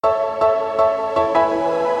What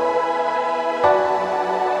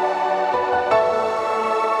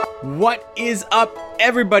is up,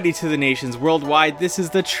 everybody, to the nations worldwide? This is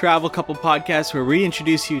the Travel Couple Podcast, where we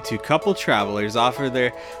introduce you to couple travelers, offer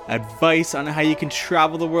their advice on how you can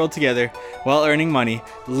travel the world together while earning money,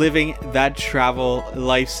 living that travel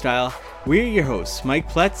lifestyle. We're your hosts,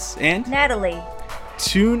 Mike Pletz and Natalie.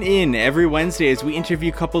 Tune in every Wednesday as we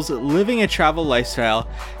interview couples living a travel lifestyle,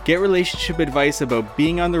 get relationship advice about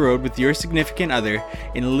being on the road with your significant other,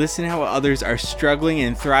 and listen how others are struggling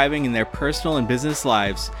and thriving in their personal and business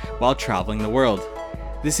lives while traveling the world.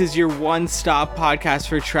 This is your one-stop podcast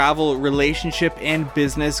for travel, relationship, and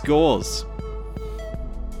business goals.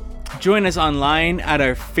 Join us online at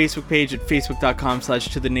our Facebook page at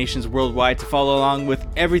facebook.com/To The Nations Worldwide to follow along with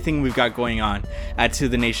everything we've got going on at To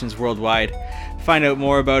The Nations Worldwide. Find out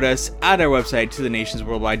more about us at our website,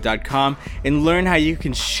 tothenationsworldwide.com, and learn how you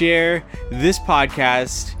can share this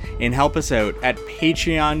podcast and help us out at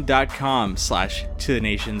patreon.com/To The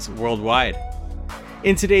Nations Worldwide.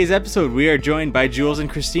 In today's episode, we are joined by Jules and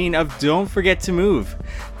Christine of Don't Forget to Move.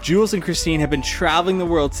 Jules and Christine have been traveling the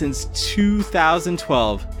world since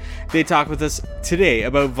 2012. They talk with us today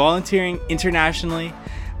about volunteering internationally,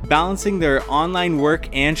 balancing their online work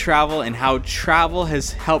and travel, and how travel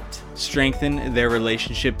has helped strengthen their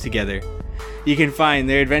relationship together. You can find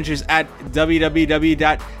their adventures at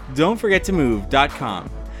www.don'tforgettomove.com.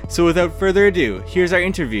 So without further ado, here's our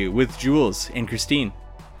interview with Jules and Christine.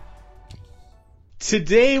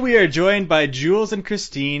 Today we are joined by Jules and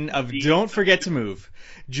Christine of Don't Forget to Move.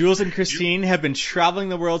 Jules and Christine have been traveling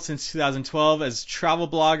the world since 2012 as travel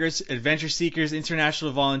bloggers, adventure seekers,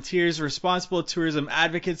 international volunteers, responsible tourism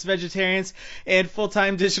advocates, vegetarians, and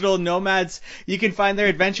full-time digital nomads. You can find their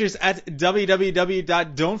adventures at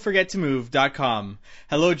www.don'tforgettomove.com.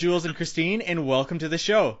 Hello, Jules and Christine, and welcome to the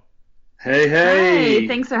show. Hey,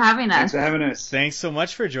 Thanks for having us. Thanks so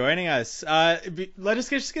much for joining us. Let us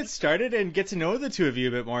just get started and get to know the two of you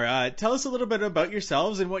a bit more. Tell us a little bit about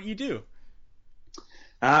yourselves and what you do.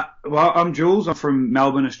 Well, I'm Jules. I'm from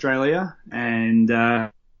Melbourne, Australia, and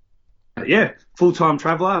full-time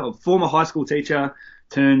traveller, former high school teacher,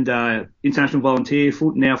 turned international volunteer,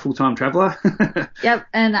 now full-time traveller. Yep,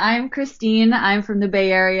 and I'm Christine. I'm from the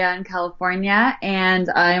Bay Area in California, and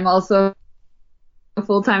I'm also a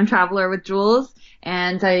full-time traveler with Jules,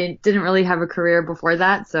 and I didn't really have a career before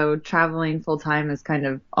that, so traveling full-time is kind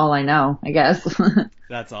of all I know, I guess.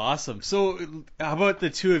 That's awesome. So how about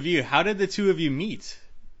the two of you? How did the two of you meet?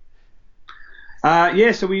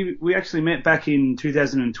 So we actually met back in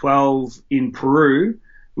 2012 in Peru.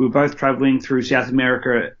 We were both traveling through South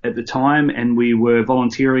America at the time, and we were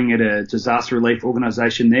volunteering at a disaster relief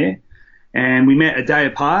organization there. And we met a day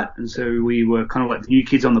apart, and so we were kind of like the new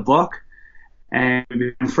kids on the block. And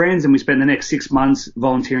we became friends, and we spent the next 6 months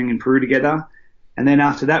volunteering in Peru together. And then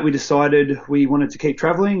after that, we decided we wanted to keep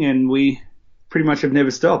traveling, and we pretty much have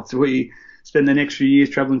never stopped. We spent the next few years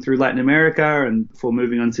traveling through Latin America and before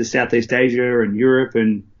moving on to Southeast Asia and Europe,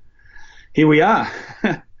 and here we are.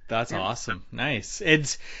 That's awesome. Nice.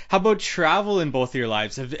 And how about travel in both of your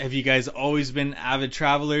lives? Have you guys always been avid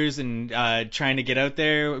travelers and trying to get out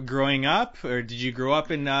there growing up, or did you grow up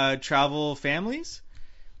in travel families?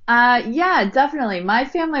 Yeah, definitely. My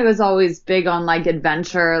family was always big on like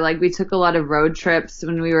adventure. Like we took a lot of road trips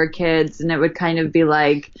when we were kids, and it would kind of be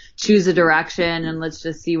like choose a direction and let's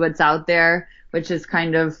just see what's out there, which is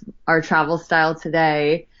kind of our travel style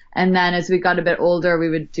today. And then as we got a bit older, we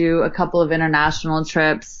would do a couple of international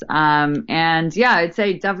trips. And yeah, I'd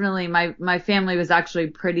say definitely my family was actually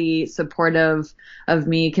pretty supportive of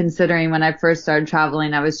me, considering when I first started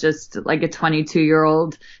traveling, I was just like a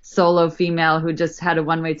 22-year-old solo female who just had a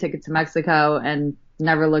one-way ticket to Mexico and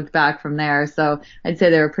never looked back from there. So I'd say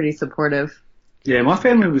they were pretty supportive. Yeah, my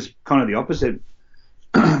family was kind of the opposite.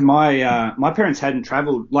 My parents hadn't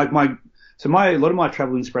traveled. A lot of my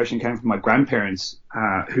travel inspiration came from my grandparents,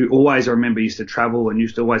 who always, I remember, used to travel and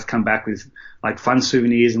used to always come back with like fun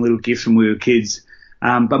souvenirs and little gifts when we were kids.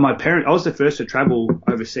 But I was the first to travel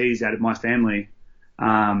overseas out of my family.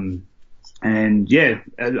 And yeah,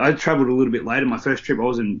 I traveled a little bit later. My first trip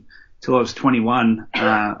wasn't until I was 21.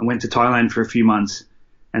 I went to Thailand for a few months,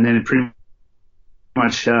 and then it pretty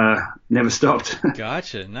much never stopped.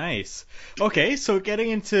 Gotcha. Nice. Okay, so getting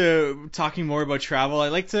into talking more about travel, I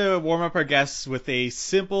like to warm up our guests with a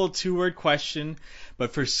simple 2-word question,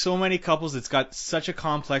 but for so many couples, it's got such a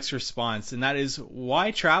complex response, and that is, why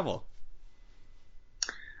travel?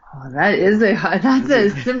 Oh, that's a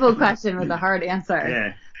simple question with a hard answer.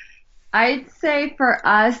 Yeah. I'd say for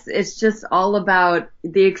us, it's just all about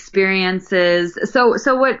the experiences. So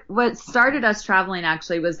what started us traveling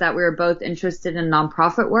actually was that we were both interested in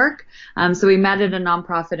nonprofit work. So we met at a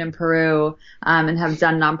nonprofit in Peru, and have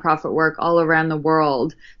done nonprofit work all around the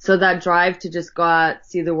world. So that drive to just go out,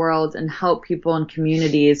 see the world, and help people in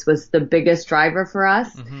communities was the biggest driver for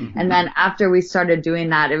us. Mm-hmm. And then after we started doing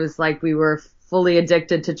that, it was like we were fully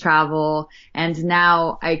addicted to travel. And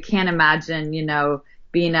now I can't imagine,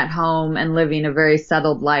 being at home and living a very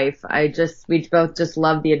settled life. We both just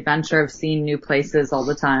love the adventure of seeing new places all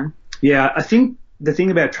the time. Yeah, I think the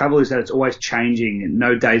thing about travel is that it's always changing and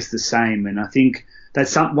no day's the same. And I think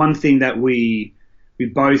that's one thing that we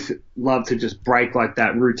both love to just break, like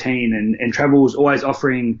that routine, and travel is always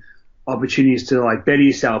offering opportunities to like better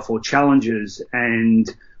yourself or challenges.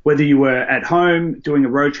 And whether you were at home doing a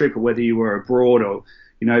road trip or whether you were abroad, or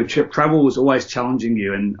travel was always challenging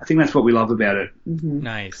you, and I think that's what we love about it. Mm-hmm.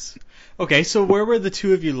 Nice. Okay, so where were the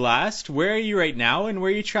two of you last? Where are you right now, and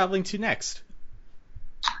where are you traveling to next?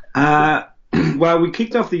 Well, we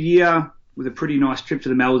kicked off the year with a pretty nice trip to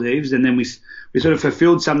the Maldives, and then we sort of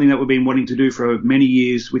fulfilled something that we've been wanting to do for many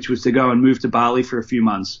years, which was to go and move to Bali for a few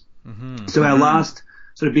months. Mm-hmm. So our last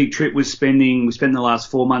sort of big trip we spent the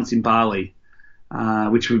last 4 months in Bali,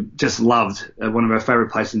 which we just loved, one of our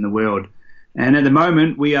favorite places in the world. And at the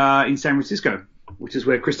moment, we are in San Francisco, which is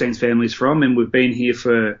where Christine's family is from, and we've been here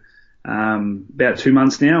for about 2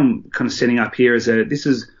 months now. I'm kind of setting up here this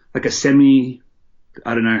is like a semi.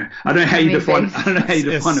 I don't know how you define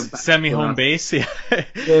it. Semi-home base, yeah.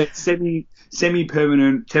 Yeah,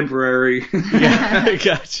 semi-permanent, temporary. Yeah,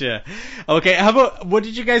 gotcha. Okay, how about what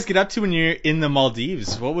did you guys get up to when you're in the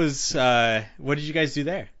Maldives? What did you guys do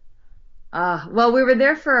there? Well, we were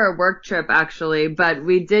there for a work trip actually, but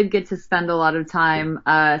we did get to spend a lot of time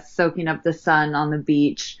soaking up the sun on the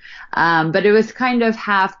beach. But it was kind of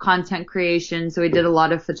half content creation, so we did a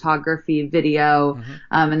lot of photography, video, Mm-hmm.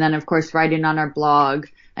 And then of course writing on our blog,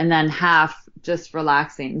 and then half just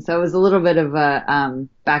relaxing. So it was a little bit of a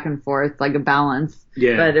back and forth, like a balance.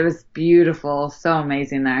 Yeah. But it was beautiful, so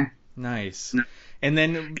amazing there. Nice. And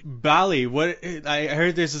then Bali, I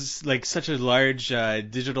heard there's such a large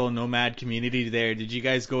digital nomad community there. Did you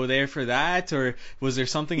guys go there for that, or was there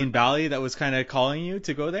something in Bali that was kind of calling you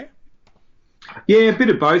to go there? Yeah, a bit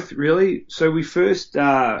of both, really. So we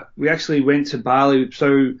actually went to Bali.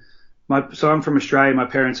 So I'm from Australia. My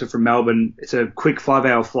parents are from Melbourne. It's a quick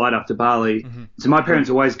 5-hour flight up to Bali. Mm-hmm. So my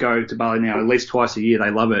parents always go to Bali now, at least twice a year.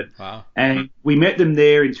 They love it. Wow. And we met them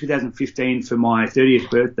there in 2015 for my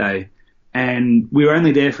 30th birthday. And we were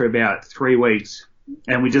only there for about 3 weeks,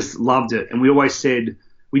 and we just loved it. And we always said,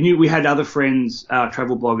 we knew we had other friends,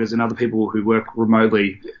 travel bloggers and other people who work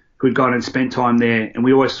remotely who'd gone and spent time there. And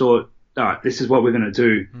we always thought, all right, this is what we're going to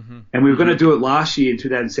do. Mm-hmm. And we were going to do it last year in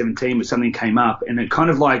 2017, but something came up, and it kind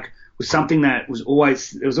of like was something that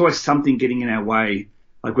there was always something getting in our way,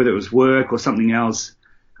 like whether it was work or something else,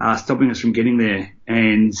 stopping us from getting there.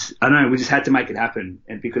 And I don't know, we just had to make it happen,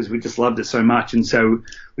 and because we just loved it so much. And so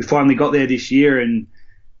we finally got there this year, and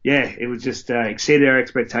yeah, it was just exceeded our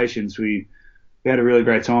expectations. We had a really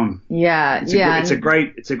great time. Yeah, It's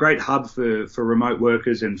a great hub for remote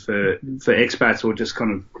workers and for expats or just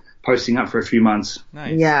kind of posting up for a few months.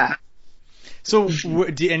 Nice. Yeah. So,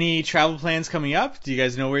 any travel plans coming up? Do you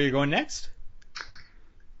guys know where you're going next?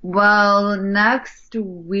 Well, next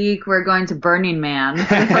week we're going to Burning Man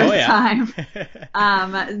for the first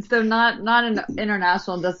time. So not an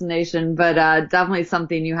international destination, but definitely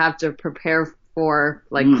something you have to prepare for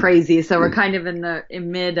like crazy. So we're kind of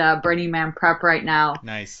in mid Burning Man prep right now.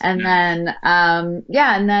 Nice. And then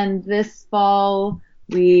and then this fall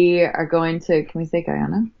we are going to, can we say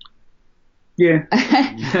Guyana? Yeah.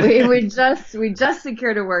 we just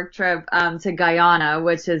secured a work trip to Guyana,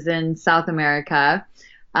 which is in South America.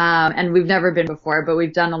 And we've never been before, but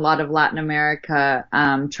we've done a lot of Latin America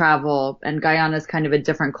travel, and Guyana is kind of a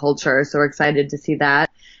different culture, so we're excited to see that.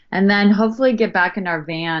 And then hopefully get back in our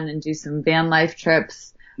van and do some van life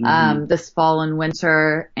trips this fall and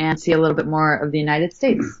winter, and see a little bit more of the United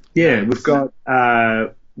States. Yeah, we've got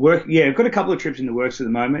work. Yeah, we've got a couple of trips in the works at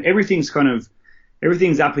the moment. Everything's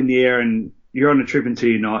up in the air, and you're on a trip until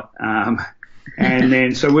you're not. And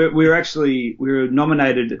then, so we were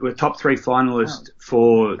nominated, we're top 3 finalists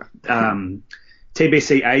for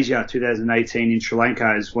TBC Asia 2018 in Sri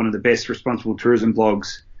Lanka as one of the best responsible tourism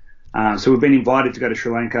blogs. So we've been invited to go to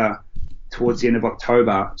Sri Lanka towards the end of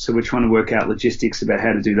October. So we're trying to work out logistics about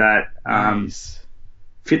how to do that. Nice.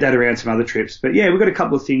 Fit that around some other trips. But yeah, we've got a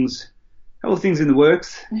couple of things in the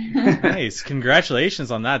works. Nice.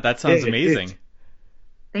 Congratulations on that. That sounds amazing.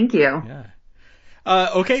 Thank you. Yeah.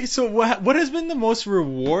 Okay, so what has been the most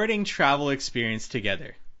rewarding travel experience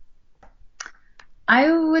together? I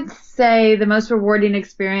would say the most rewarding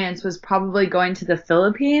experience was probably going to the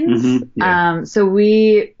Philippines. Yeah. So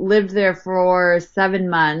we lived there for 7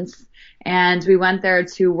 months, and we went there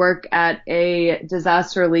to work at a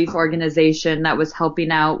disaster relief organization that was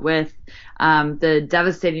helping out with the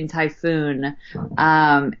devastating typhoon.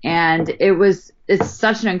 And it's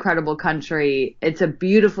such an incredible country. It's a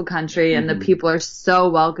beautiful country, and the people are so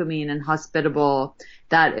welcoming and hospitable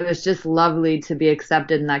that it was just lovely to be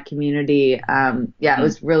accepted in that community. It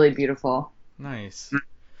was really beautiful. Nice.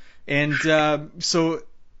 And so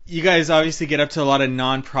you guys obviously get up to a lot of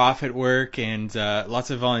nonprofit work and lots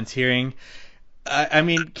of volunteering. I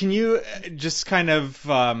mean, can you just kind of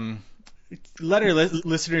let our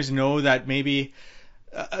listeners know that maybe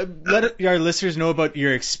let our listeners know about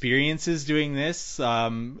your experiences doing this?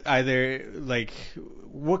 Either like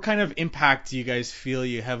what kind of impact do you guys feel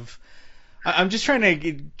you have? I'm just trying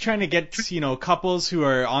to get couples who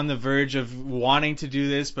are on the verge of wanting to do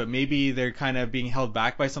this, but maybe they're kind of being held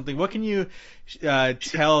back by something. What can you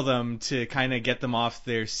tell them to kind of get them off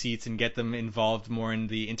their seats and get them involved more in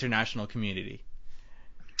the international community?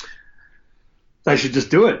 They should just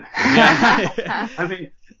do it. Yeah.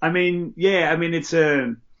 I mean, it's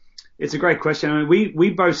a great question. I mean, we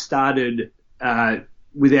both started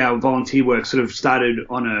with our volunteer work, sort of started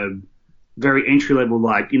on a very entry level,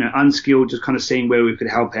 like, unskilled, just kind of seeing where we could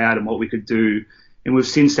help out and what we could do. And we've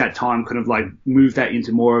since that time kind of like moved that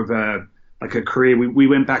into more of a career. We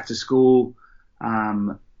went back to school,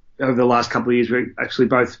 over the last couple of years. We actually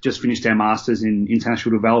both just finished our masters in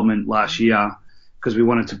international development last year because we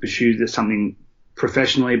wanted to pursue something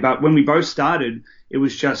professionally. But when we both started, it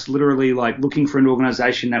was just literally like looking for an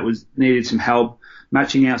organization that needed some help,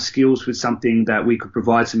 matching our skills with something that we could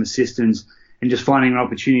provide some assistance, and just finding an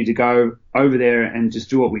opportunity to go over there and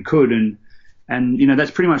just do what we could. And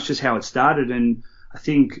that's pretty much just how it started. And I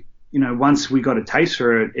think, once we got a taste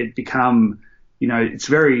for it, it become, it's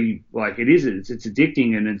very, like, it's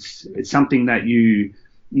addicting, and it's something that you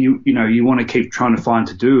want to keep trying to find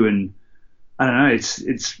to do. And I don't know,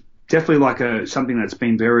 it's definitely like something that's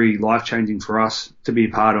been very life-changing for us to be a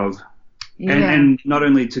part of. Yeah. And not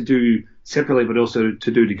only to do separately, but also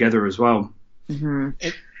to do together as well. Mm-hmm.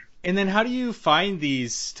 And then how do you find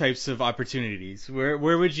these types of opportunities? Where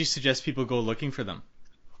would you suggest people go looking for them?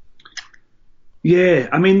 Yeah,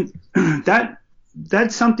 I mean,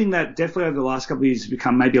 that's something that definitely over the last couple of years has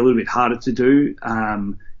become maybe a little bit harder to do.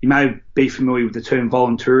 You may be familiar with the term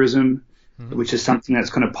voluntourism, which is something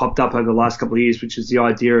that's kind of popped up over the last couple of years, which is the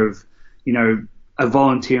idea of, a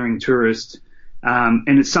volunteering tourist.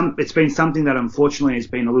 And it's been something that unfortunately has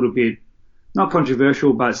been a little bit, not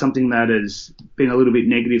controversial, but something that has been a little bit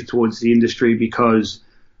negative towards the industry, because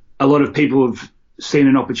a lot of people have seen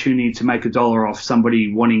an opportunity to make $1 off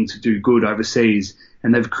somebody wanting to do good overseas,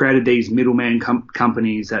 and they've created these middleman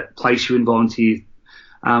companies that place you in volunteer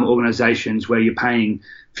organizations where you're paying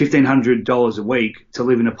 $1,500 a week to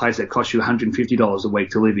live in a place that costs you $150 a week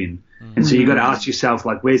to live in. Mm-hmm. And so you've got to ask yourself,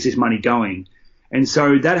 like, where's this money going? And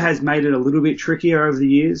so that has made it a little bit trickier over the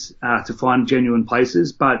years to find genuine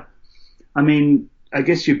places. But I mean, I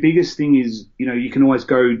guess your biggest thing is, you can always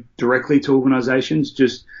go directly to organizations.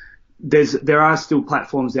 Just there are still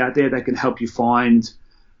platforms out there that can help you find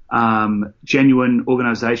genuine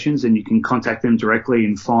organizations, and you can contact them directly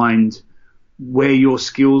and find where your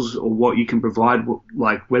skills or what you can provide,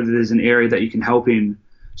 like whether there's an area that you can help in.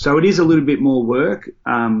 So it is a little bit more work,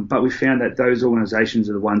 but we found that those organizations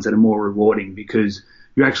are the ones that are more rewarding, because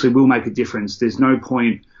you actually will make a difference. There's no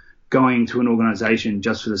point going to an organization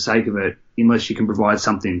just for the sake of it unless you can provide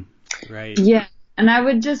something. Right. Yeah. And I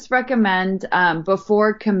would just recommend,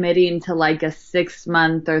 before committing to like a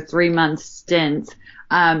 6-month or 3-month stint,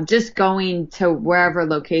 just going to wherever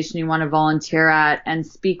location you want to volunteer at and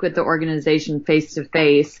speak with the organization face to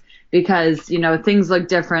face, because, things look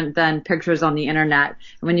different than pictures on the internet.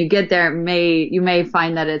 And when you get there, you may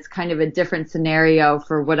find that it's kind of a different scenario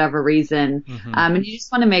for whatever reason. Mm-hmm. And you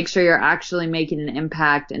just want to make sure you're actually making an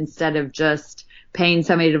impact instead of just paying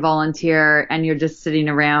somebody to volunteer and you're just sitting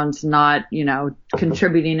around not,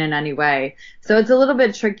 contributing in any way. So it's a little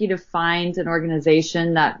bit tricky to find an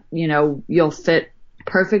organization that, you'll fit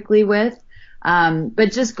perfectly with.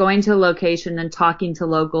 But just going to a location and talking to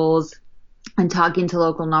locals and talking to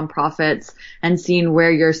local nonprofits and seeing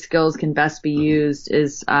where your skills can best be used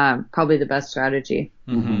is probably the best strategy.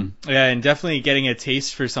 Mm-hmm. Yeah, and definitely getting a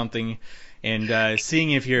taste for something and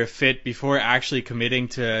seeing if you're a fit before actually committing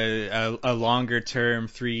to a longer term,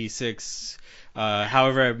 3, 6,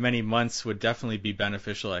 however many months would definitely be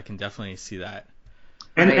beneficial. I can definitely see that.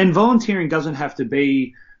 And Right. and volunteering doesn't have to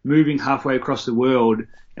be moving halfway across the world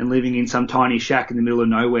and living in some tiny shack in the middle of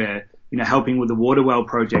nowhere, helping with the water well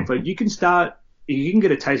project. Like you can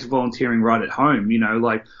get a taste of volunteering right at home,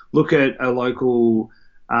 like look at a local,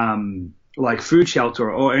 like food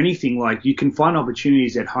shelter or anything. Like you can find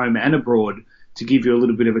opportunities at home and abroad to give you a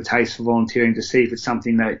little bit of a taste for volunteering to see if it's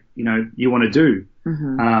something that, you want to do.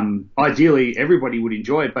 Mm-hmm. Ideally everybody would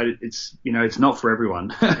enjoy it, but it's not for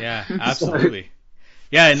everyone. Yeah, absolutely.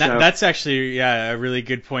 Yeah, and So- that's actually a really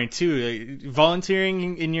good point too.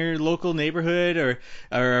 Volunteering in your local neighborhood or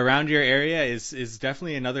around your area is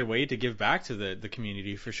definitely another way to give back to the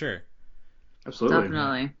community for sure. Absolutely.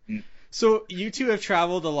 Definitely. So you two have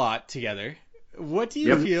traveled a lot together. What do you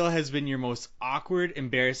Yep. feel has been your most awkward,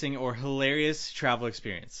 embarrassing, or hilarious travel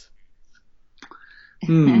experience?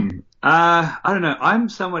 I don't know. I'm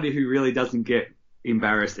somebody who really doesn't get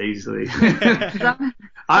embarrassed easily.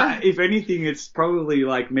 If anything, it's probably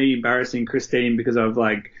like me embarrassing Christine because I've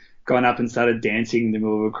like gone up and started dancing in the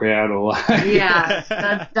middle of a crowd or like. Yeah,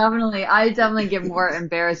 that's definitely. I definitely get more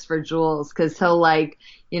embarrassed for Jules because he'll like,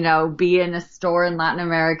 be in a store in Latin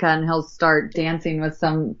America and he'll start dancing with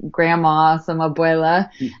some grandma, some abuela,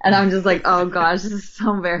 and I'm just like, oh gosh, this is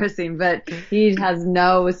so embarrassing. But he has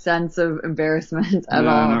no sense of embarrassment at No,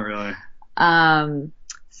 all. not really.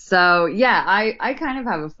 So yeah, I kind of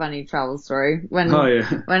have a funny travel story. When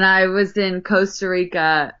I was in Costa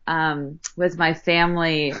Rica, with my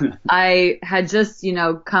family, I had just,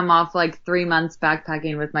 come off like 3 months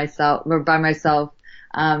backpacking with myself or by myself.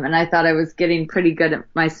 And I thought I was getting pretty good at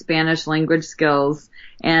my Spanish language skills,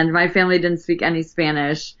 and my family didn't speak any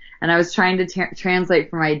Spanish. And I was trying to translate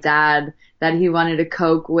for my dad that he wanted a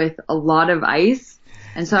Coke with a lot of ice.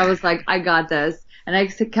 And so I was like, I got this. And I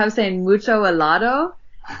kept saying mucho helado.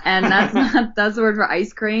 And that's the word for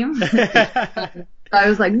ice cream. I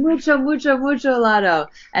was like, mucho helado.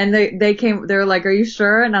 And they were like, are you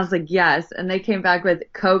sure? And I was like, yes. And they came back with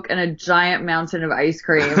Coke and a giant mountain of ice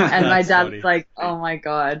cream. And my dad was like, oh my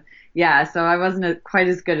God. Yeah. So I wasn't quite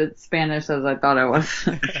as good at Spanish as I thought I was.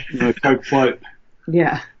 Coke float.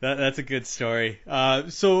 Yeah. That's a good story.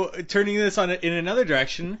 So turning this in another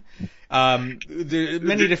direction,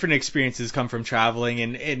 many different experiences come from traveling,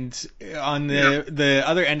 and on the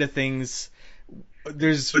other end of things,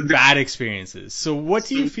 there's bad experiences. So what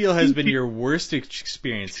do you feel has been your worst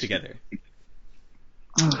experience together?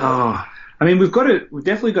 Oh, I mean, we've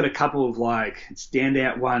definitely got a couple of like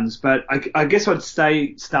standout ones, but I guess I'd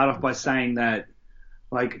start off by saying that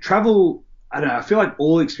like travel, I don't know, I feel like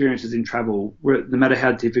all experiences in travel, no matter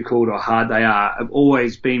how difficult or hard they are, have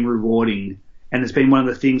always been rewarding. And it's been one of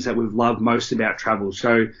the things that we've loved most about travel.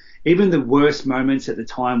 So even the worst moments at the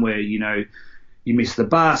time where, you miss the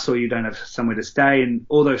bus or you don't have somewhere to stay and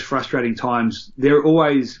all those frustrating times, they're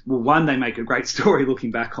always, well, one, they make a great story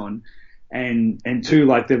looking back on. And two,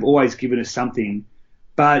 like they've always given us something.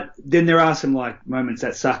 But then there are some like moments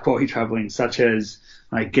that suck while you're traveling, such as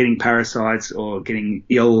like getting parasites or getting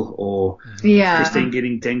ill or Christine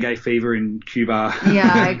getting dengue fever in Cuba.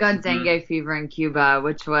 Yeah, I got dengue fever in Cuba,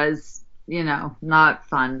 which was, not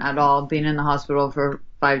fun at all, being in the hospital for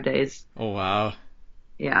 5 days. Oh, wow.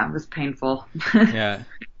 Yeah, it was painful. Yeah.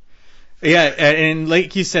 Yeah, and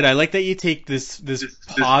like you said, I like that you take this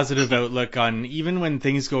positive outlook on even when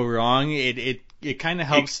things go wrong. It kind of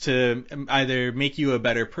helps to either make you a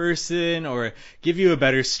better person or give you a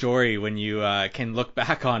better story when you can look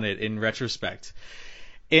back on it in retrospect.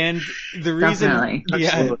 And the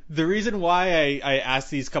reason why I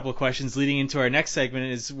asked these couple of questions leading into our next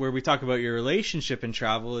segment is where we talk about your relationship and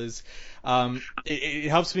travel is it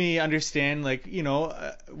helps me understand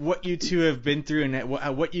what you two have been through and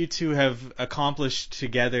what you two have accomplished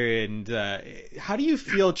together, and how do you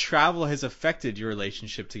feel travel has affected your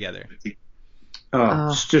relationship together?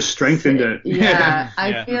 It's just strengthened it. Yeah,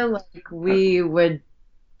 I feel like we would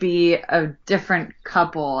be a different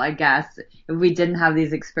couple, I guess, if we didn't have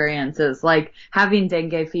these experiences. Like having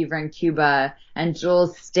dengue fever in Cuba and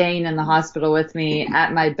Jules staying in the hospital with me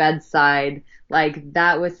at my bedside, like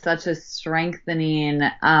that was such a strengthening,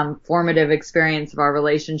 formative experience of our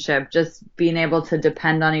relationship. Just being able to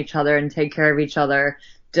depend on each other and take care of each other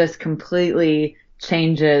just completely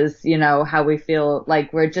changes, how we feel. Like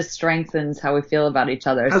it just strengthens how we feel about each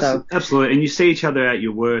other. So absolutely. And you see each other at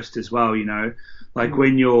your worst as well, like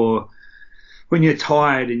when you're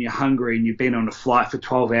tired and you're hungry and you've been on a flight for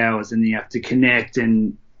 12 hours and you have to connect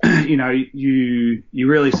and, you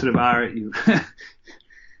really sort of are at you.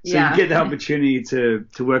 So you get the opportunity to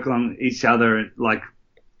work on each other, like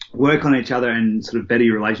work on each other and sort of better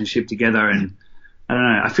your relationship together. And I don't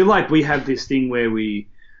know, I feel like we have this thing where we,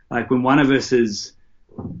 like when one of us is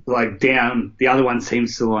like down, the other one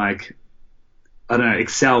seems to like, I don't know,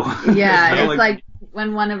 excel. Yeah, So, it's like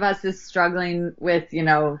when one of us is struggling with, you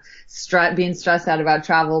know, being stressed out about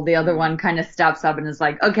travel, the other one kind of steps up and is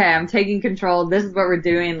like, okay, I'm taking control. This is what we're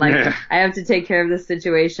doing. Like, Yeah. I have to take care of this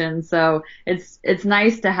situation. So it's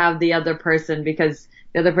nice to have the other person, because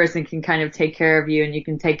the other person can kind of take care of you and you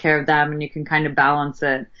can take care of them and you can kind of balance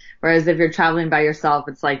it. Whereas if you're traveling by yourself,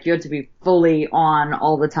 it's like you have to be fully on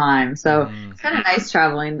all the time. So it's kind of nice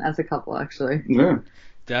traveling as a couple, actually. Yeah.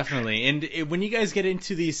 Definitely. And when you guys get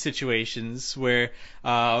into these situations where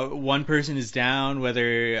one person is down,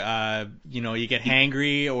 whether you get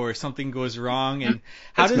hangry or something goes wrong, and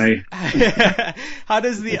how That's does me. how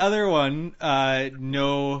does the other one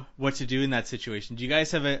know what to do in that situation? Do you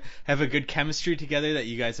guys have a good chemistry together that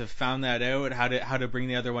you guys have found that out, how to bring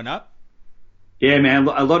the other one up? Yeah, man,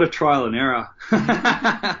 a lot of trial and error.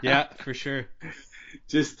 Yeah, for sure.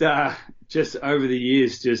 Just over the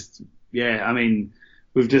years, I mean,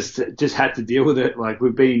 we've just had to deal with it. Like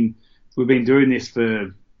we've been doing this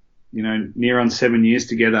for, near on 7 years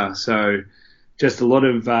together. So just a lot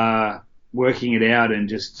of working it out and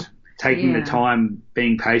just taking the time,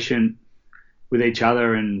 being patient with each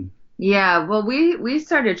other. And yeah, well, we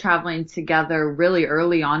started traveling together really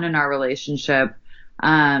early on in our relationship.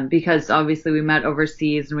 Because obviously we met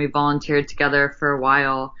overseas and we volunteered together for a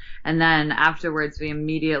while. And then afterwards we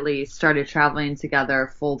immediately started traveling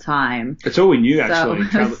together full time. That's all we knew, actually.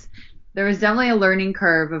 So there was definitely a learning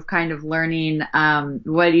curve of kind of learning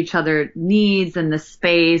what each other needs and the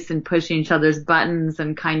space and pushing each other's buttons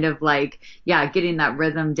and kind of like, getting that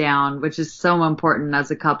rhythm down, which is so important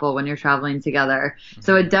as a couple when you're traveling together.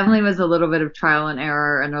 So it definitely was a little bit of trial and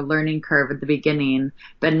error and a learning curve at the beginning.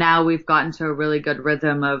 But now we've gotten to a really good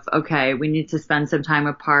rhythm of, okay, we need to spend some time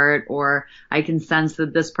apart, or I can sense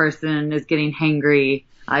that this person is getting hangry,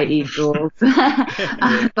 i.e. Jules. So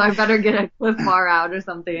I better get a Cliff Bar out or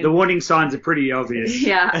something. The warning signs are pretty obvious.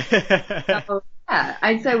 Yeah. So,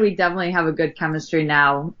 I'd say we definitely have a good chemistry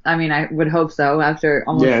now. I mean, I would hope so after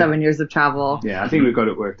almost 7 years of travel. Yeah, I think we've got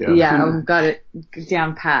it worked out. Yeah, we've got it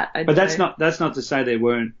down pat. But that's not to say there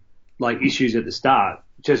weren't like issues at the start.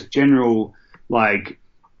 Just general, like,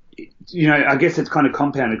 I guess it's kind of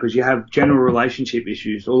compounded because you have general relationship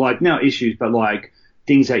issues, or like not issues, but like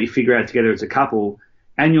things that you figure out together as a couple.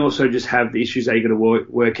 And you also just have the issues that you got to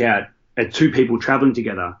work out at two people traveling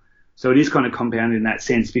together. So it is kind of compounded in that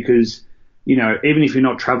sense because, even if you're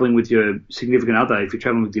not traveling with your significant other, if you're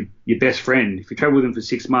traveling with your best friend, if you travel with them for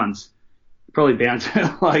 6 months, you're probably bound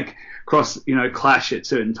to like clash at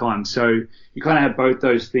certain times. So you kind of have both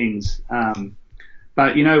those things.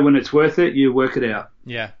 But when it's worth it, you work it out.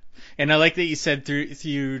 Yeah. And I like that you said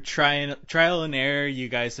through trial and error, you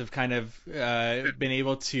guys have kind of been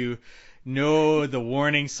able to know the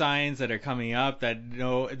warning signs that are coming up,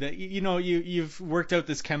 you've worked out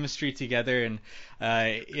this chemistry together, and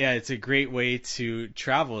it's a great way to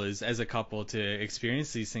travel as a couple, to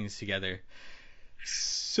experience these things together.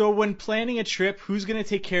 So when planning a trip, who's going to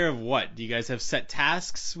take care of what? Do you guys have set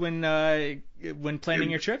tasks when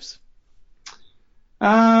planning your trips?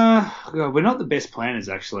 We're not the best planners,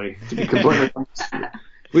 actually, to be completely honest.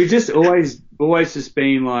 We've just always just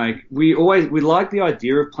been like, we like the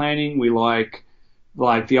idea of planning. We like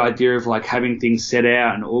the idea of like having things set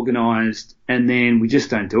out and organized, and then we just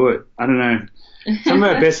don't do it. I don't know. Some of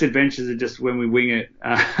our best adventures are just when we wing it.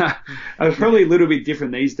 It's probably a little bit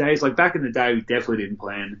different these days. Like back in the day, we definitely didn't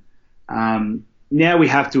plan. Now we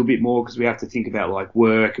have to a bit more because we have to think about like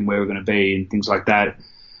work and where we're going to be and things like that.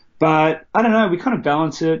 But I don't know. We kind of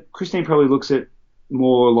balance it. Christine probably looks at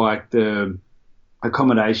more like the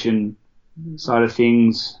accommodation side of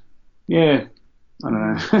things. Yeah, I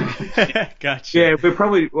don't know. Gotcha. Yeah,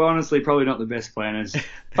 we're honestly probably not the best planners,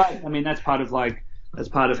 but I mean that's part of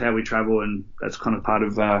how we travel, and that's kind of part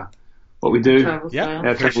of what we do. Travel style.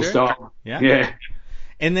 Our travel style. Yeah.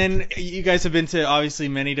 And then you guys have been to obviously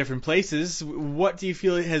many different places. What do you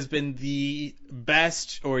feel has been the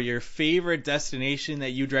best or your favorite destination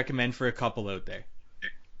that you'd recommend for a couple out there?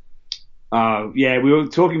 Yeah, we were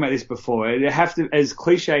talking about this before. It have to, as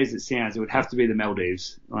cliche as it sounds, it would have to be the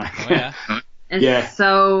Maldives. It's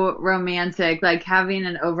so romantic, like having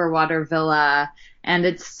an overwater villa, and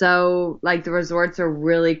it's so like the resorts are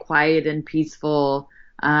really quiet and peaceful,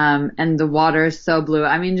 and the water is so blue.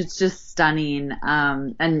 I mean, it's just stunning,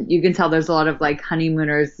 and you can tell there's a lot of like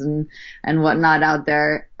honeymooners and whatnot out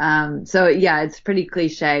there. So yeah, it's pretty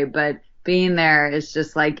cliche, but being there is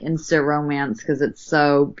just like instant romance because it's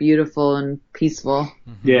so beautiful and peaceful.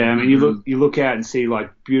 Yeah, I mean, you look out and see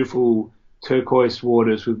like beautiful turquoise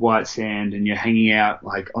waters with white sand, and you're hanging out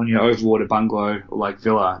like on your overwater bungalow or like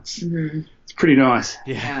villa. It's pretty nice.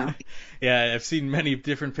 Yeah. Yeah, I've seen many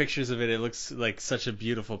different pictures of it. It looks like such a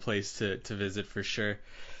beautiful place to visit for sure.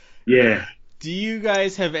 Yeah. Do you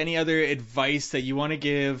guys have any other advice that you want to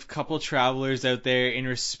give couple travelers out there in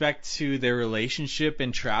respect to their relationship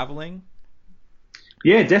and traveling?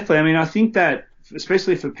 Yeah, definitely. I mean, I think that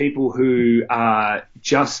especially for people who are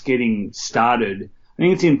just getting started, I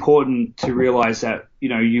think it's important to realize that, you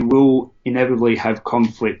know, you will inevitably have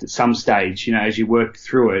conflict at some stage, you know, as you work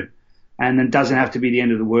through it. And it doesn't have to be the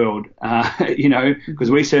end of the world, you know,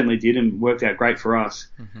 because we certainly did and worked out great for us.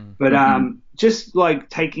 But just like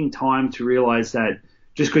taking time to realize that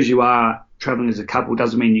just because you are traveling as a couple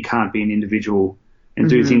doesn't mean you can't be an individual and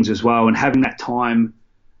do things as well. And having that time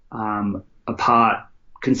apart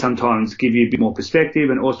can sometimes give you a bit more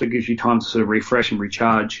perspective, and also gives you time to sort of refresh and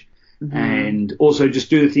recharge, and also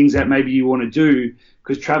just do the things that maybe you want to do,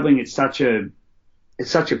 because traveling it's such a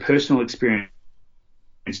personal experience.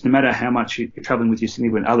 No matter how much you're traveling with your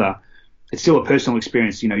significant other, it's still a personal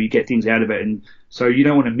experience. You know, you get things out of it, and so you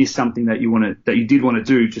don't want to miss something that you did want to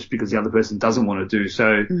do just because the other person doesn't want to do.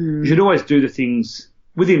 So you should always do the things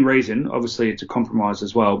within reason. Obviously, it's a compromise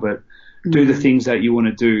as well, but do the things that you want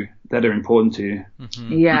to do that are important to you.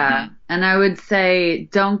 Yeah, and I would say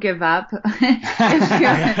don't give up. If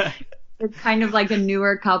you're it's kind of like a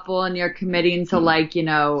newer couple and you're committing to like, you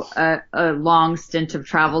know, a long stint of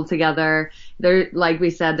travel together. There, like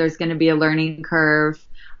we said, there's going to be a learning curve.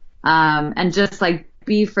 And just like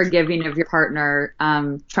be forgiving of your partner.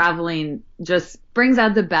 Traveling just brings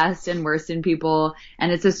out the best and worst in people,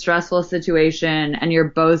 and it's a stressful situation and you're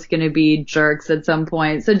both going to be jerks at some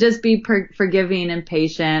point. So just be forgiving and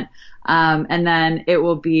patient. And then it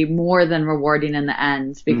will be more than rewarding in the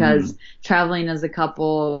end, because traveling as a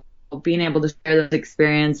couple, being able to share those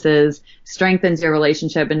experiences strengthens your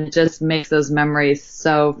relationship, and it just makes those memories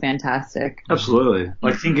so fantastic. Absolutely.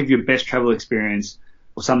 Like think of your best travel experience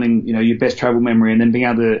or something, you know, your best travel memory, and then being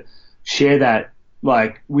able to share that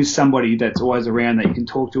like with somebody that's always around that you can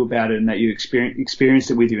talk to about it and that you experienced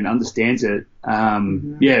it with you and understands it.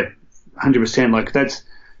 Yeah, 100%. Like that's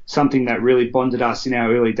something that really bonded us in our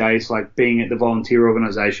early days, like being at the volunteer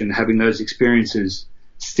organization, having those experiences,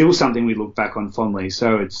 still something we look back on fondly.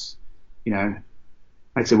 So it's, you know,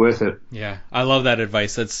 makes it worth it. Yeah, I love that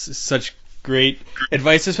advice. That's such great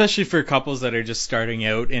advice, especially for couples that are just starting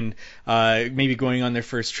out and maybe going on their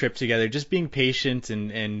first trip together. Just being patient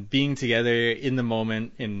and being together in the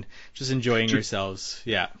moment and just enjoying yourselves.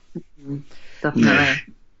 Yeah.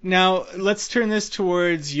 Definitely. Now, let's turn this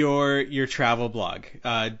towards your travel blog.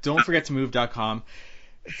 Don'tforgettomove.com.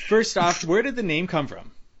 First off, where did the name come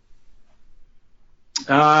from?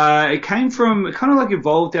 It came from, it kind of like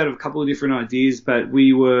evolved out of a couple of different ideas, but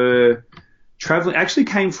we were traveling, actually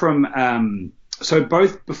came from, so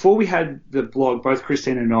both, before we had the blog, both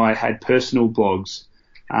Christine and I had personal blogs,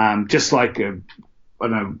 just like I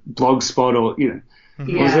don't know, Blogspot or, you know.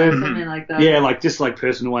 Yeah, something like that. Yeah, like just like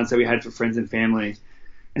personal ones that we had for friends and family.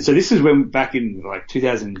 And so this is when back in like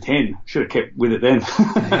 2010, should have kept with it then.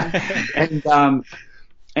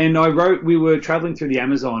 And I wrote, we were traveling through the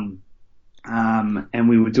Amazon, and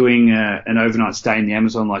we were doing an overnight stay in the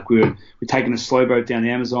Amazon. Like we're taking a slow boat down the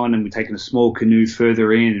Amazon, and we're taking a small canoe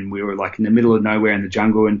further in, and we were like in the middle of nowhere in the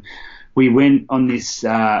jungle. And we went on this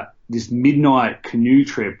midnight canoe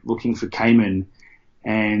trip looking for caiman,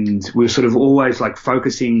 and we were sort of always like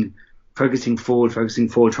focusing forward, trying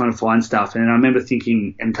to find stuff. And I remember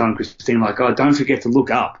thinking and telling Christine, like, oh, don't forget to look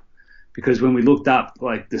up, because when we looked up,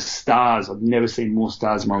 like the stars, I've never seen more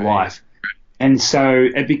stars in my life. And so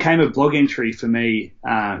it became a blog entry for me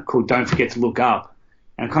called Don't Forget to Look Up.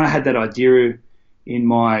 And I kind of had that idea in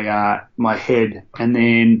my head. And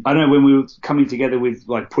then, I don't know, when we were coming together with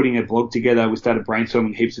like putting a blog together, we started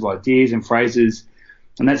brainstorming heaps of ideas and phrases.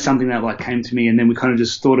 And that's something that like came to me. And then we kind of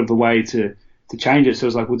just thought of a way to change it. So it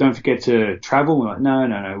was like, well, don't forget to travel. We're like,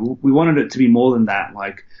 no. We wanted it to be more than that.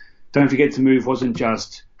 Like, Don't Forget to Move wasn't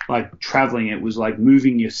just like traveling. It was like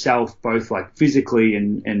moving yourself, both like physically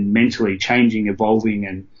and mentally, changing, evolving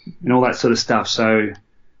and all that sort of stuff. So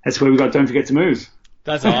that's where we got Don't Forget to Move.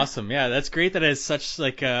 That's awesome. Yeah, that's great that it has such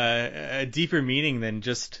like a deeper meaning than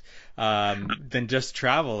just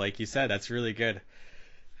travel, like you said. That's really good.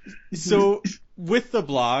 So with the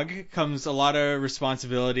blog comes a lot of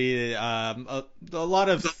responsibility, a lot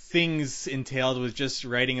of things entailed with just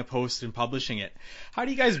writing a post and publishing it. How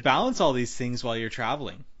do you guys balance all these things while you're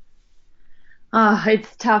traveling? Oh,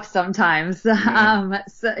 it's tough sometimes. Yeah.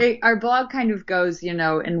 Our blog kind of goes,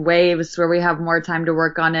 in waves where we have more time to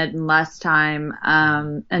work on it and less time.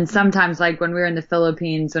 And sometimes, like when we were in the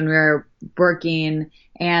Philippines, when we were working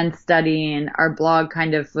and studying, our blog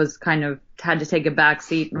had to take a back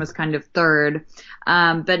seat and was kind of third.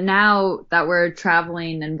 But now that we're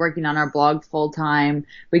traveling and working on our blog full time,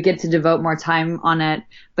 we get to devote more time on it.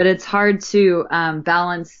 But it's hard to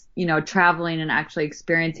balance, traveling and actually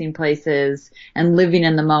experiencing places and living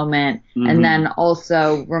in the moment. Mm-hmm. And then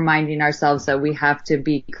also reminding ourselves that we have to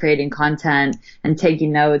be creating content and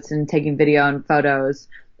taking notes and taking video and photos.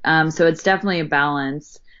 So it's definitely a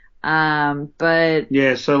balance. But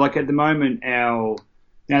yeah, so like at the moment, now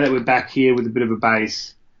that we're back here with a bit of a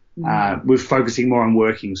base, we're focusing more on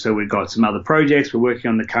working. So we've got some other projects. We're working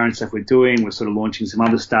on the current stuff we're doing. We're sort of launching some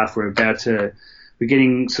other stuff. We're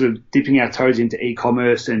getting sort of dipping our toes into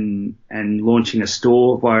e-commerce and launching a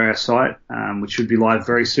store via our site, which should be live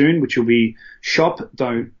very soon, which will be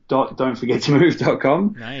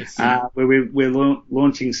shop.don'tforgettomove.com. Nice. Where we're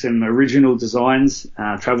launching some original designs,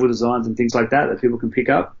 travel designs and things like that people can pick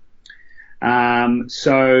up.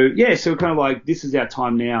 So we're kind of like, this is our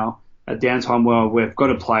time now, a downtime where we've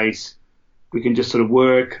got a place, we can just sort of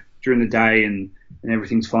work during the day and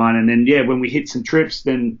everything's fine. And then, when we hit some trips,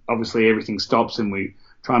 then obviously everything stops and we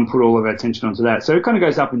try and put all of our attention onto that. So it kind of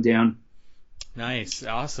goes up and down. Nice.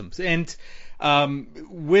 Awesome. And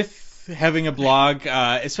with having a blog,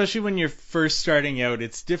 especially when you're first starting out,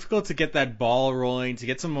 it's difficult to get that ball rolling, to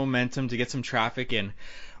get some momentum, to get some traffic in.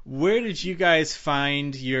 Where did you guys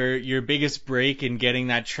find your biggest break in getting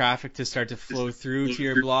that traffic to start to flow through to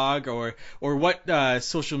your blog, or what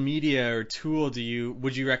social media or tool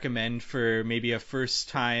would you recommend for maybe a first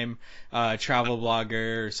time travel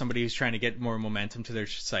blogger or somebody who's trying to get more momentum to their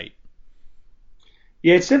site?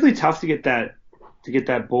 Yeah, it's definitely tough to get that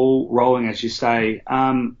ball rolling, as you say.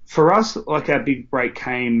 For us, like our big break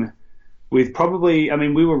came with probably,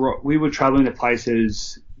 we were traveling to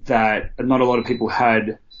places that not a lot of people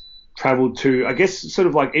had traveled to, I guess, sort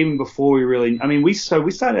of like even before we really, we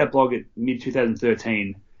started our blog at mid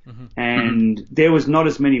 2013, and there was not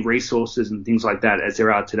as many resources and things like that as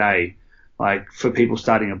there are today, like for people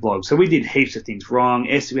starting a blog. So we did heaps of things wrong.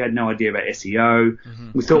 We had no idea about SEO.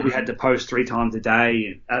 We thought we had to post 3 times a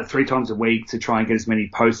week to try and get as many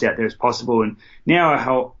posts out there as possible. And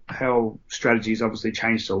now our strategy has obviously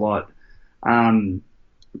changed a lot.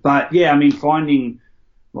 But yeah, finding,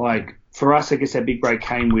 like, for us, I guess our big break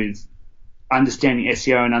came with understanding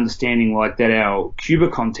SEO and understanding like that our Cuba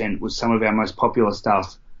content was some of our most popular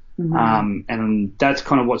stuff. And that's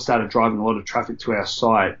kind of what started driving a lot of traffic to our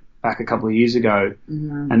site back a couple of years ago.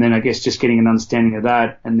 And then I guess just getting an understanding of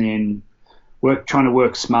that, and then trying to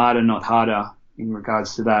work smarter, not harder in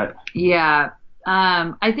regards to that. Yeah.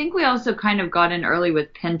 I think we also kind of got in early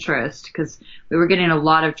with Pinterest because we were getting a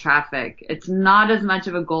lot of traffic. It's not as much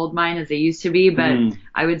of a gold mine as it used to be, but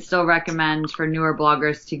I would still recommend for newer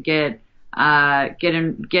bloggers to get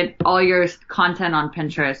all your content on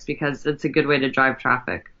Pinterest because it's a good way to drive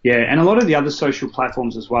traffic. Yeah, and a lot of the other social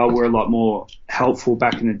platforms as well were a lot more helpful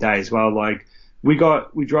back in the day as well. Like we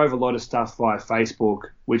drove a lot of stuff via Facebook,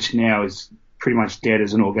 which now is pretty much dead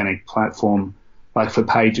as an organic platform, like for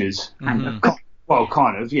pages. Well,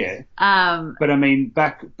 kind of, yeah. But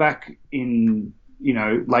back in,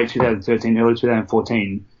 late 2013, early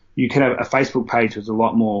 2014, you could have a Facebook page was a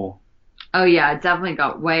lot more. Oh yeah, it definitely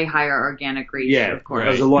got way higher organic reach. Yeah, of course. It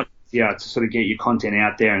was a lot easier to sort of get your content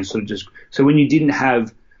out there and sort of so when you didn't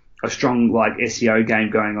have a strong like SEO game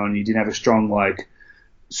going on, you didn't have a strong like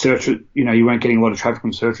search, you weren't getting a lot of traffic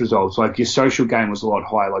from search results. Like your social game was a lot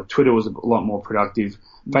higher. Like Twitter was a lot more productive.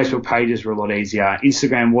 Facebook pages were a lot easier.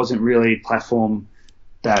 Instagram wasn't really a platform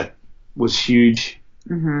that was huge.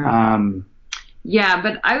 Yeah,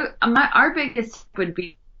 but our biggest tip would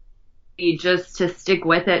be just to stick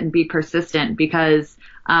with it and be persistent because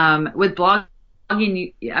with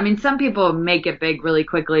blogging, some people make it big really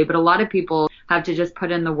quickly, but a lot of people have to just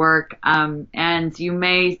put in the work, and you're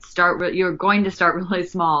going to start really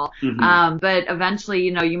small, but eventually,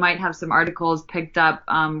 you might have some articles picked up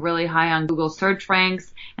really high on Google search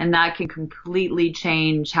ranks, and that can completely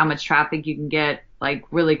change how much traffic you can get like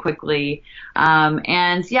really quickly.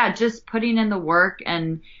 And yeah, just putting in the work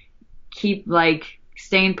and keep like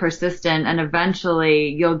staying persistent, and eventually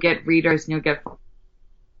you'll get readers and you'll get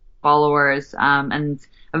followers, and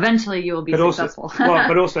eventually you will be successful.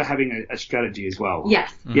 But also having a strategy as well.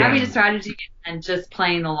 Yes, having a strategy and just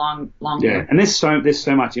playing the long game. Yeah, and there's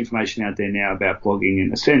so much information out there now about blogging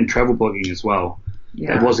and travel blogging as well.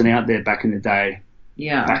 Yeah, that wasn't out there back in the day.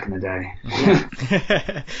 Yeah, back in the day.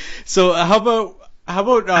 So how How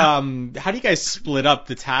about how do you guys split up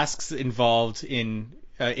the tasks involved in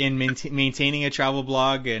maintaining a travel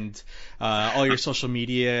blog and all your social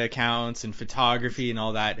media accounts and photography and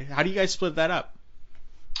all that? How do you guys split that up?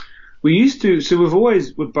 We used to. So we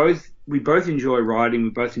both enjoy writing. We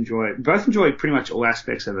both enjoy pretty much all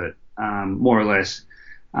aspects of it, more or less.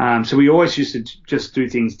 So we always used to just do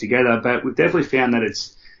things together. But we've definitely found that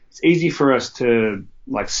it's easy for us to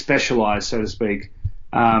like specialize, so to speak,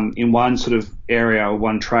 in one sort of area or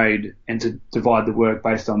one trade, and to divide the work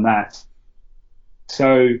based on that.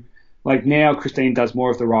 So like now Christine does more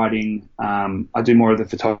of the writing. I do more of the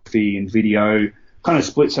photography and video. Kind of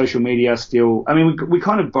split social media still. I mean, we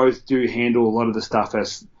kind of both do handle a lot of the stuff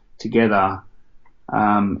as together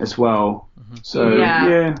as well. Mm-hmm. So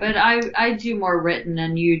yeah. But I do more written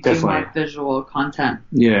and you do Definitely. more visual content.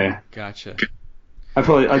 Yeah. Gotcha.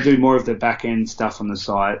 I do more of the back end stuff on the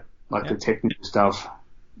site, like the technical stuff.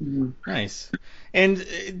 Nice. And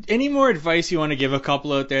any more advice you want to give a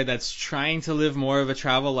couple out there that's trying to live more of a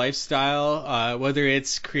travel lifestyle, whether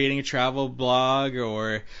it's creating a travel blog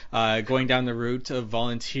or going down the route of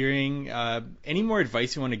volunteering? Any more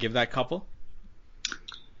advice you want to give that couple?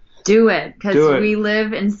 Do it, because we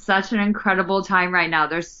live in such an incredible time right now.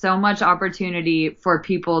 There's so much opportunity for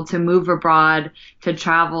people to move abroad, to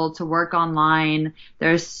travel, to work online.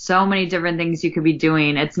 There's so many different things you could be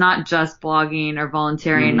doing. It's not just blogging or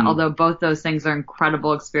volunteering, although both those things are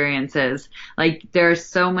incredible experiences. Like, there's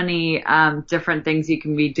so many different things you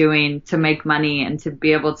can be doing to make money and to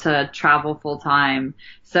be able to travel full time.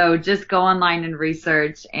 So just go online and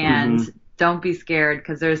research and don't be scared,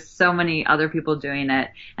 because there's so many other people doing it,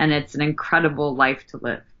 and it's an incredible life to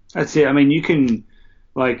live. That's it. I mean, you could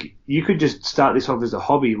just start this off as a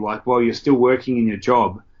hobby, like while you're still working in your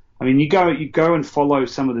job. I mean, you go and follow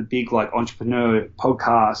some of the big like entrepreneur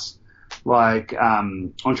podcasts, like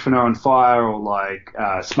Entrepreneur on Fire, or like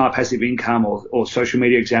Smart Passive Income, or Social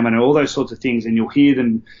Media Examiner, all those sorts of things, and you'll hear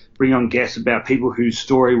them bring on guests about people whose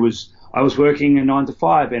story was, I was working a 9 to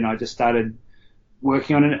 5 and I just started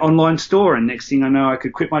working on an online store, and next thing I know I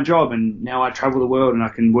could quit my job and now I travel the world and I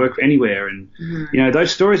can work anywhere. And you know,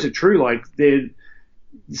 those stories are true. Like,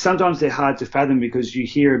 sometimes they're hard to fathom, because you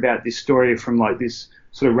hear about this story from like this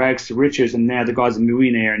sort of rags to riches, and now the guy's a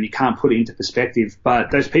millionaire, and you can't put it into perspective.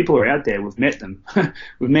 But those people are out there. We've met them.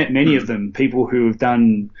 We've met many of them, people who have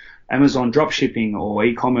done Amazon drop shipping or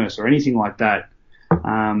e-commerce or anything like that.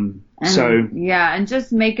 And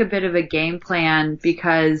just make a bit of a game plan,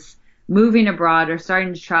 because moving abroad or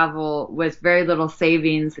starting to travel with very little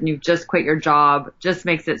savings and you've just quit your job just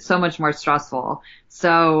makes it so much more stressful.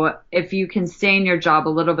 So if you can stay in your job a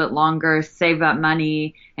little bit longer, save up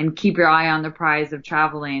money, and keep your eye on the prize of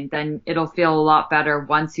traveling, then it'll feel a lot better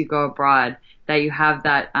once you go abroad, that you have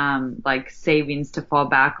that like savings to fall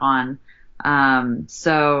back on.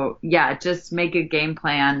 So yeah, just make a game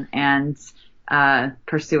plan and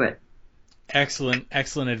pursue it.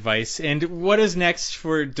 Excellent advice. And what is next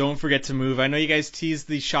for Don't Forget to Move? I know you guys teased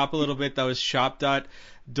the shop a little bit. That was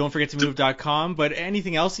shop.don'tforgettomove.com. But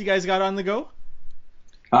anything else you guys got on the go?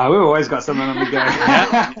 We've always got something on the go.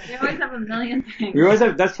 We always have a million things.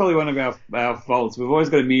 That's probably one of our faults. We've always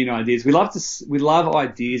got a million ideas. We love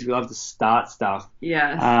ideas. We love to start stuff.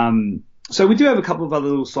 Yes. So we do have a couple of other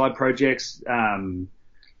little side projects.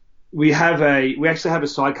 We actually have a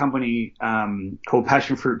side company called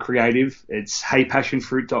Passion Fruit Creative. It's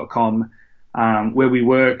heypassionfruit.com, where we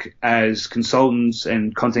work as consultants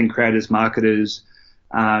and content creators, marketers,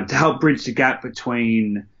 to help bridge the gap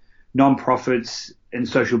between non-profits and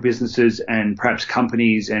social businesses and perhaps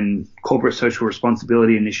companies and corporate social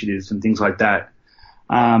responsibility initiatives and things like that.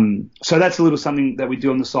 So that's a little something that we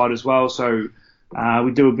do on the side as well. So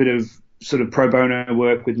we do a bit of sort of pro bono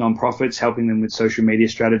work with non-profits, helping them with social media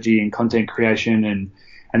strategy and content creation, and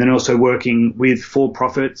then also working with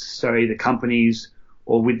for-profits, so either companies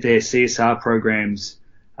or with their CSR programs,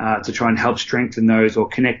 to try and help strengthen those or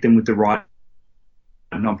connect them with the right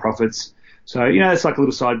non-profits. So, you know, it's like a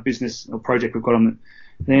little side business or project we've got on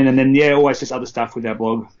then. And then, always just other stuff with our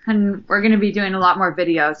blog. And we're going to be doing a lot more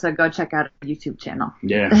videos, so go check out our YouTube channel.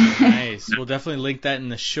 Yeah. Nice. We'll definitely link that in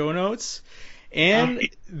the show notes. And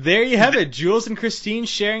there you have it, Jules and Christine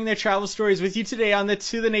sharing their travel stories with you today on the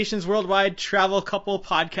To the Nations Worldwide Travel Couple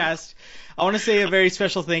podcast. I want to say a very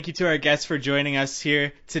special thank you to our guests for joining us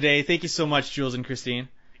here today. Thank you so much, Jules and Christine.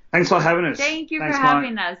 Thanks for having us. Thank you for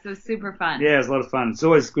having us. It was super fun. Yeah, it was a lot of fun. It's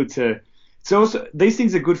always good these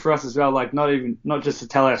things are good for us as well, like not just to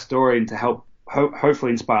tell our story and to help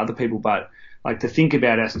hopefully inspire other people, but like to think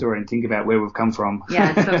about our story and think about where we've come from.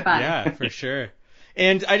 Yeah, it's so fun. Yeah, for sure.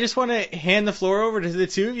 And I just want to hand the floor over to the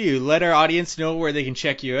two of you. Let our audience know where they can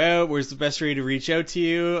check you out. Where's the best way to reach out to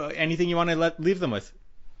you? Anything you want to leave them with?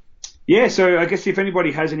 Yeah, so I guess if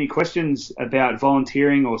anybody has any questions about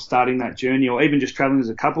volunteering or starting that journey, or even just traveling as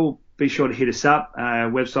a couple, be sure to hit us up.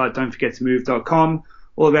 Website don'tforgettomove.com.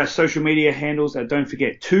 All of our social media handles are don't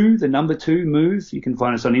forget the number 2 move. You can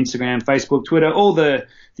find us on Instagram, Facebook, Twitter, all the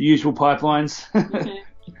usual pipelines.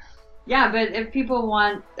 Yeah, but if people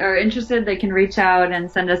are interested, they can reach out and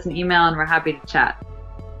send us an email, and we're happy to chat.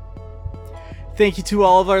 Thank you to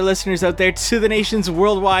all of our listeners out there, to the nations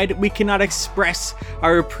worldwide. We cannot express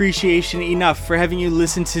our appreciation enough for having you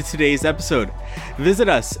listen to today's episode. Visit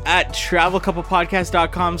us at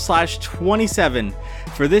travelcouplepodcast.com/27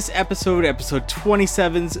 for this episode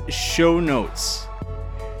 27's show notes.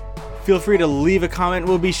 Feel free to leave a comment.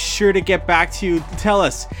 We'll be sure to get back to you. Tell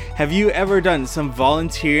us, have you ever done some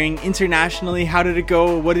volunteering internationally? How did it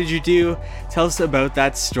go? What did you do? Tell us about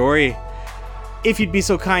that story. If you'd be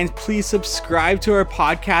so kind, please subscribe to our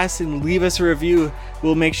podcast and leave us a review.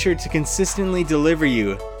 We'll make sure to consistently deliver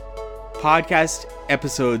you podcast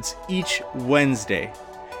episodes each Wednesday.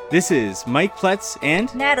 This is Mike Pletz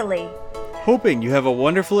and Natalie, hoping you have a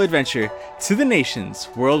wonderful adventure to the nations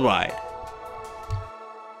worldwide.